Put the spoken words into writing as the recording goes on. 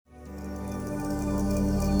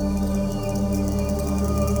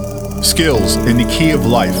Skills in the Key of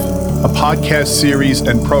Life, a podcast series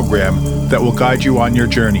and program that will guide you on your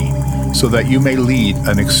journey so that you may lead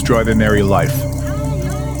an extraordinary life.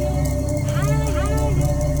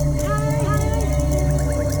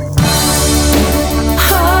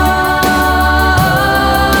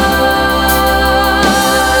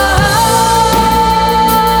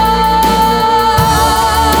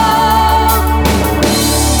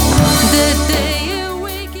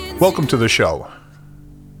 Welcome to the show.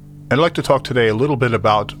 I'd like to talk today a little bit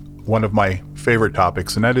about one of my favorite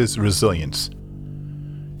topics, and that is resilience.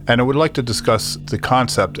 And I would like to discuss the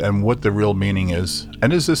concept and what the real meaning is,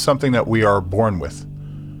 and is this something that we are born with?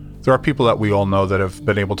 There are people that we all know that have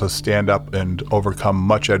been able to stand up and overcome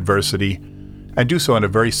much adversity and do so in a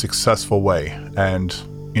very successful way. And,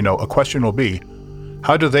 a question will be,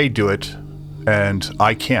 how do they do it and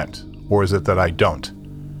I can't? Or is it that I don't?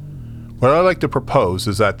 What I like to propose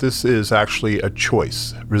is that this is actually a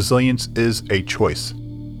choice. Resilience is a choice.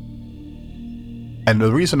 And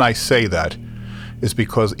the reason I say that is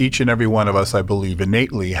because each and every one of us, I believe,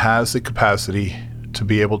 innately has the capacity to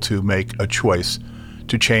be able to make a choice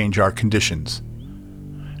to change our conditions.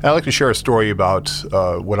 And I'd like to share a story about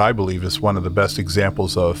what I believe is one of the best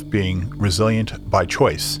examples of being resilient by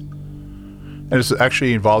choice. And it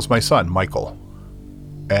actually involves my son, Michael.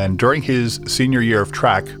 And during his senior year of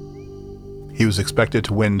track, he was expected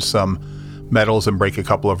to win some medals and break a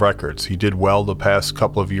couple of records. He did well the past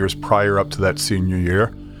couple of years prior up to that senior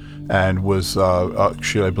year and was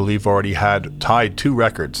actually, I believe, already had tied 2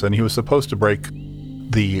 records. And he was supposed to break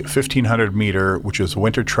the 1,500 meter, which is a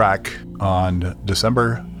winter track, on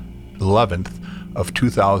December 11th of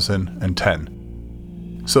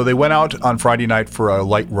 2010. So they went out on Friday night for a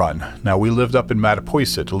light run. Now, we lived up in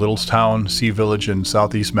Mattapoisett, a little town, sea village in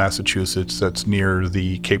southeast Massachusetts that's near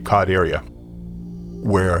the Cape Cod area.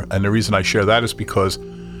 And the reason I share that is because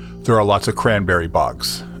there are lots of cranberry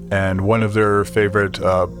bogs. And one of their favorite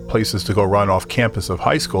places to go run off campus of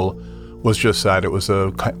high school was just that. It was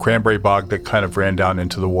a cranberry bog that kind of ran down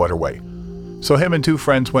into the waterway. So him and 2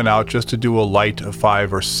 friends went out just to do a light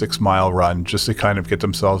 5 or 6 mile run, just to kind of get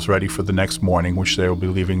themselves ready for the next morning, which they will be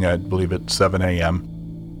leaving at, I believe, at 7 a.m.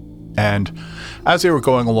 And as they were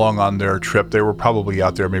going along on their trip, they were probably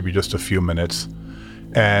out there maybe just a few minutes,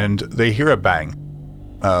 and they hear a bang.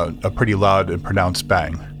 A pretty loud and pronounced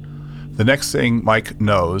bang. The next thing Mike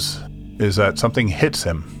knows is that something hits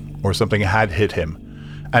him, or something had hit him,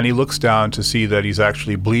 and he looks down to see that he's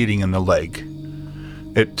actually bleeding in the leg.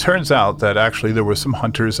 It turns out that actually there were some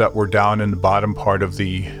hunters that were down in the bottom part of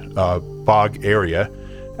the bog area,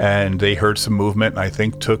 and they heard some movement, and I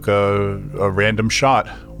think took a random shot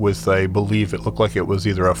with, I believe it looked like it was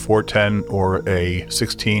either a .410 or a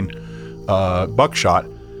 .16 buckshot,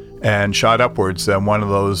 and shot upwards, and one of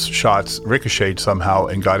those shots ricocheted somehow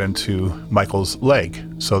and got into Michael's leg.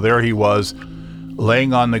 So there he was,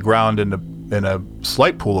 laying on the ground in a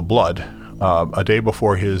slight pool of blood, a day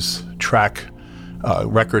before his track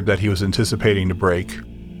record that he was anticipating to break.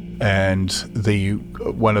 And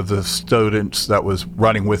one of the students that was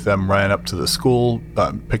running with them ran up to the school,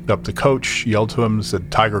 picked up the coach, yelled to him,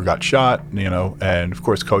 said, "Tiger got shot," and of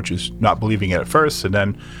course coach is not believing it at first, and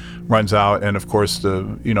then runs out, and of course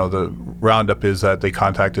the roundup is that they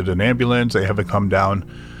contacted an ambulance. They haven't come down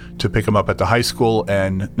to pick him up at the high school,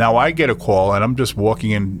 and now I get a call, and I'm just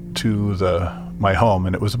walking into my home,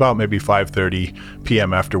 and it was about maybe 5:30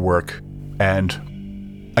 p.m. after work,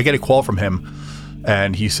 and I get a call from him,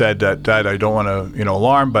 and he said that, "Dad, I don't want to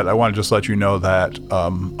alarm, but I want to just let you know that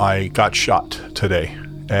I got shot today."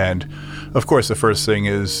 And of course the first thing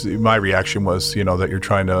is, my reaction was that you're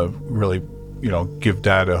trying to really give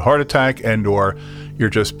Dad a heart attack, and or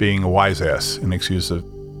you're just being a wise ass, and excuse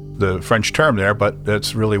the French term there, but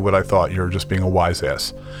that's really what I thought. You're just being a wise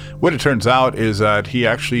ass. What it turns out is that he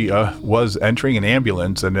actually was entering an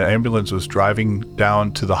ambulance, and the ambulance was driving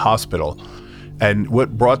down to the hospital. And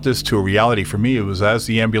what brought this to a reality for me, it was as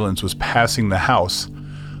the ambulance was passing the house,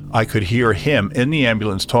 I could hear him in the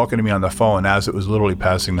ambulance talking to me on the phone as it was literally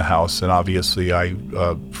passing the house. And obviously I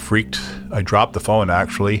freaked. I dropped the phone,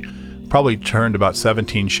 actually, probably turned about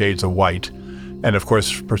 17 shades of white, and of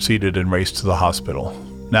course proceeded and raced to the hospital.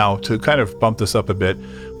 Now, to kind of bump this up a bit,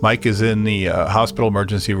 Mike is in the hospital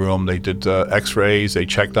emergency room. They did x-rays, they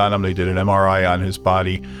checked on him, they did an MRI on his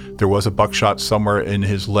body. There was a buckshot somewhere in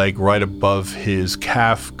his leg right above his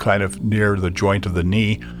calf, kind of near the joint of the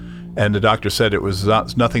knee. And the doctor said it was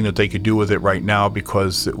nothing that they could do with it right now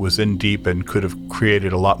because it was in deep and could have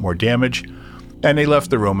created a lot more damage. And they left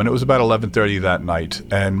the room, and it was about 11:30 that night.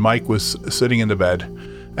 And Mike was sitting in the bed,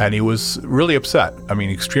 and he was really upset. I mean,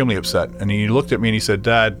 extremely upset. And he looked at me and he said,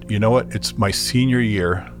 "Dad, you know what? It's my senior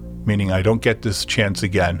year, meaning I don't get this chance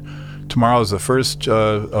again. Tomorrow is the first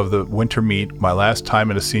of the winter meet, my last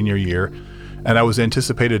time in a senior year, and I was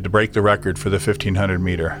anticipated to break the record for the 1500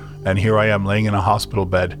 meter. And here I am laying in a hospital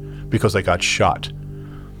bed because I got shot.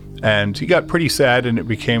 And he got pretty sad, and it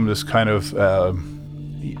became this kind of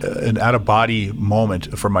an out-of-body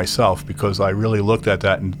moment for myself, because I really looked at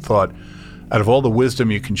that and thought, out of all the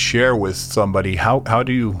wisdom you can share with somebody, how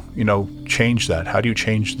do you change that? How do you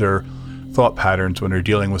change their thought patterns when they're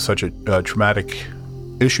dealing with such a traumatic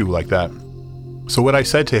issue like that? So what I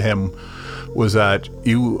said to him was that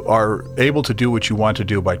you are able to do what you want to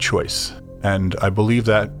do by choice. And I believe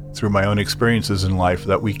that through my own experiences in life,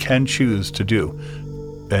 that we can choose to do.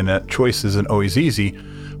 And that choice isn't always easy,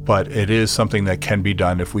 but it is something that can be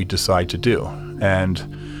done if we decide to do.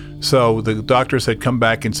 And so the doctors had come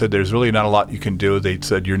back and said, there's really not a lot you can do. They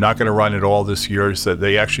said, you're not going to run at all this year. So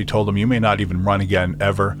they actually told him, you may not even run again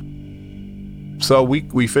ever. So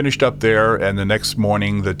we finished up there, and the next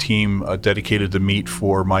morning the team dedicated the meet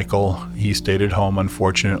for Michael. He stayed at home,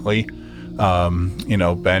 unfortunately,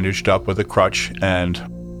 bandaged up with a crutch, and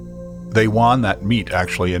they won that meet,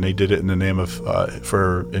 actually, and they did it in the name of,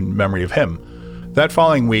 in memory of him. That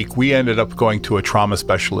following week, we ended up going to a trauma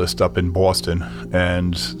specialist up in Boston,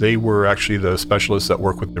 and they were actually the specialists that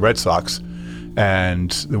work with the Red Sox.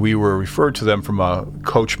 And we were referred to them from a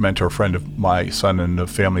coach, mentor, friend of my son and a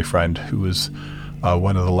family friend who was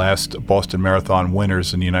one of the last Boston Marathon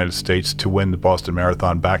winners in the United States to win the Boston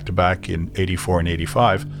Marathon back-to-back in 84 and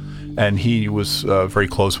 85. And he was very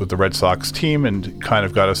close with the Red Sox team and kind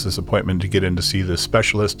of got us this appointment to get in to see the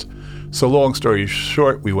specialist. So long story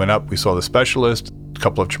short, we went up, we saw the specialist. A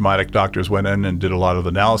couple of traumatic doctors went in and did a lot of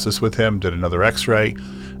analysis with him, did another x-ray,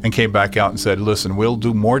 and came back out and said, listen, we'll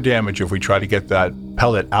do more damage if we try to get that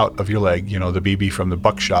pellet out of your leg, the BB from the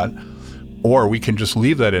buckshot, or we can just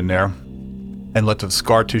leave that in there and let the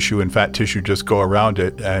scar tissue and fat tissue just go around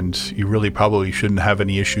it, and you really probably shouldn't have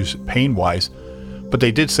any issues pain-wise. But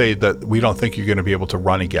they did say that we don't think you're going to be able to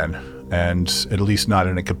run again, and at least not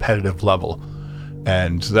in a competitive level.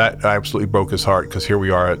 And that absolutely broke his heart, because here we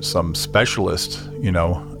are at some specialist,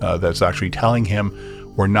 that's actually telling him,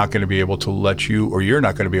 we're not going to be able to let you, or you're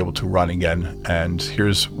not going to be able to run again. And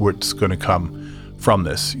here's what's going to come from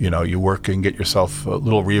this. You work and get yourself a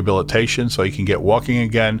little rehabilitation so you can get walking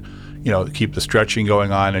again, keep the stretching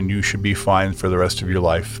going on, and you should be fine for the rest of your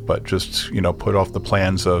life. But just, put off the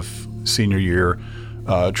plans of senior year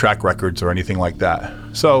track records or anything like that.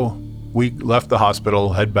 So we left the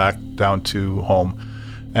hospital, head back down to home.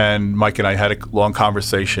 And Mike and I had a long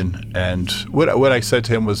conversation, and what I said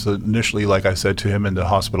to him was initially, like I said to him in the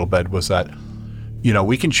hospital bed, was that,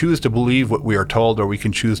 we can choose to believe what we are told, or we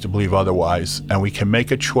can choose to believe otherwise, and we can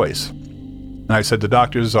make a choice. And I said, the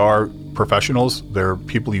doctors are professionals. They're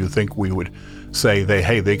people you think we would say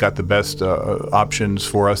they got the best options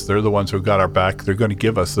for us. They're the ones who got our back. They're going to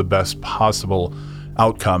give us the best possible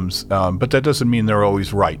outcomes, but that doesn't mean they're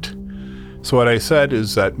always right. So what I said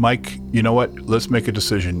is that, Mike, you know what? Let's make a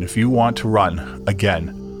decision. If you want to run again,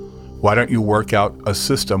 why don't you work out a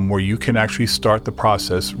system where you can actually start the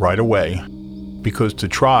process right away? Because to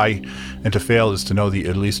try and to fail is to know that you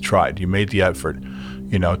at least tried. You made the effort.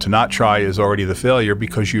 To not try is already the failure,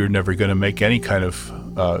 because you're never going to make any kind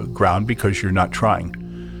of ground because you're not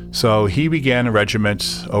trying. So he began a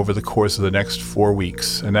regiment over the course of the next 4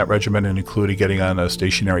 weeks, and that regiment included getting on a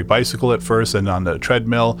stationary bicycle at first and on the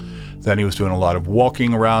treadmill. Then he was doing a lot of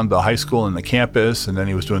walking around the high school and the campus, and then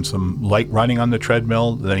he was doing some light running on the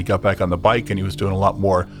treadmill. Then he got back on the bike, and he was doing a lot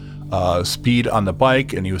more speed on the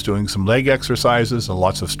bike, and he was doing some leg exercises and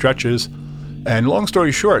lots of stretches. And long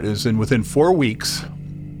story short is, within 4 weeks,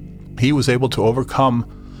 he was able to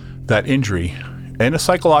overcome that injury in a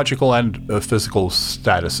psychological and a physical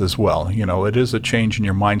status as well. It is a change in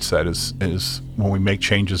your mindset is when we make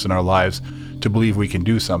changes in our lives to believe we can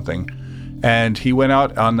do something. And he went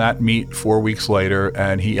out on that meet 4 weeks later,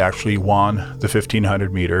 and he actually won the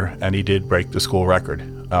 1500 meter, and he did break the school record,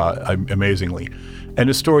 amazingly. And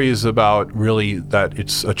the story is about really that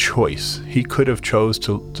it's a choice. He could have chose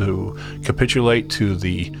to capitulate to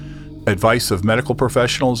the advice of medical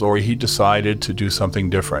professionals, or he decided to do something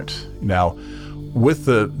different. Now, with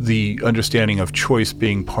the understanding of choice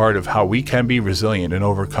being part of how we can be resilient and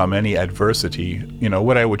overcome any adversity,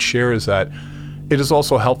 what I would share is that it is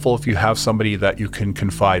also helpful if you have somebody that you can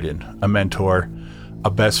confide in, a mentor, a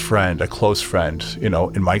best friend, a close friend.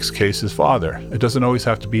 In Mike's case, his father. It doesn't always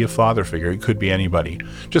have to be a father figure. It could be anybody,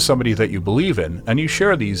 just somebody that you believe in, and you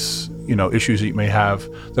share these, issues that you may have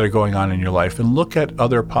that are going on in your life, and look at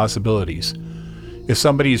other possibilities. If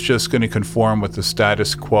somebody's just going to conform with the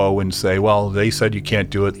status quo and say, well, they said you can't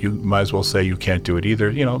do it, you might as well say you can't do it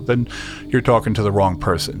either, then you're talking to the wrong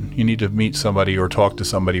person. You need to meet somebody or talk to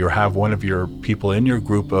somebody or have one of your people in your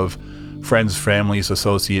group of friends, families,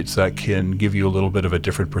 associates that can give you a little bit of a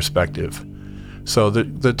different perspective. So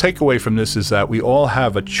the takeaway from this is that we all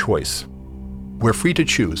have a choice. We're free to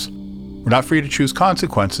choose. We're not free to choose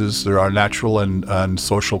consequences. There are natural and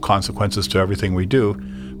social consequences to everything we do,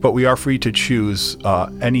 but we are free to choose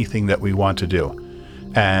anything that we want to do.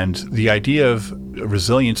 And the idea of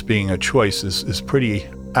resilience being a choice is pretty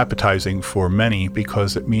appetizing for many,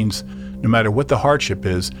 because it means no matter what the hardship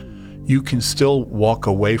is, you can still walk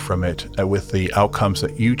away from it with the outcomes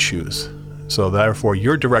that you choose. So therefore,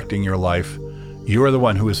 you're directing your life. You are the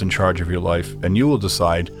one who is in charge of your life, and you will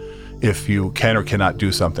decide if you can or cannot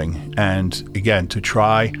do something. And again, to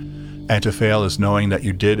try and to fail is knowing that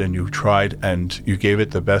you did and you tried and you gave it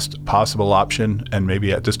the best possible option, and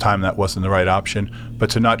maybe at this time that wasn't the right option, but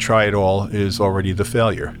to not try at all is already the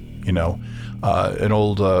failure. An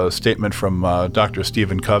old statement from Dr.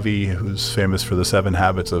 Stephen Covey, who's famous for the 7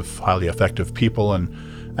 Habits of Highly Effective People,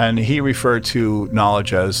 and he referred to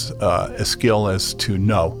knowledge as a skill as to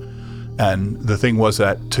know. And the thing was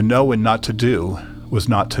that to know and not to do was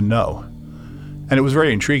not to know. And it was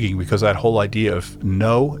very intriguing, because that whole idea of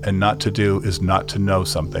know and not to do is not to know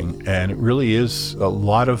something. And it really is a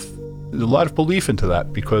lot of belief into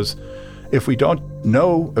that, because if we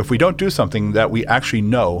don't do something that we actually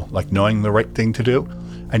know, like knowing the right thing to do,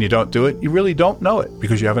 and you don't do it, you really don't know it,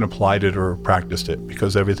 because you haven't applied it or practiced it,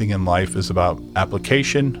 because everything in life is about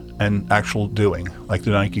application and actual doing. Like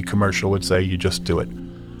the Nike commercial would say, you just do it.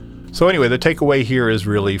 So anyway, the takeaway here is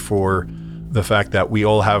really for the fact that we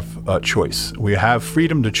all have a choice. We have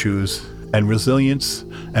freedom to choose, and resilience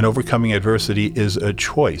and overcoming adversity is a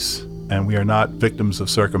choice, and we are not victims of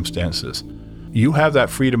circumstances. You have that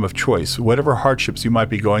freedom of choice, whatever hardships you might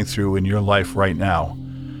be going through in your life right now.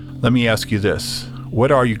 Let me ask you this: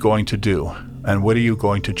 what are you going to do, and what are you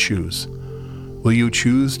going to choose? Will you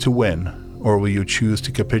choose to win, or will you choose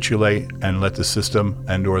to capitulate and let the system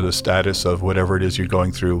and or the status of whatever it is you're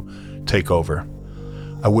going through take over?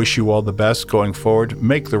 I wish you all the best going forward.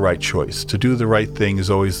 Make the right choice. To do the right thing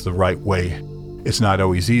is always the right way. It's not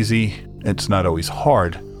always easy, it's not always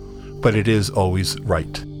hard, but it is always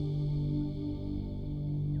right.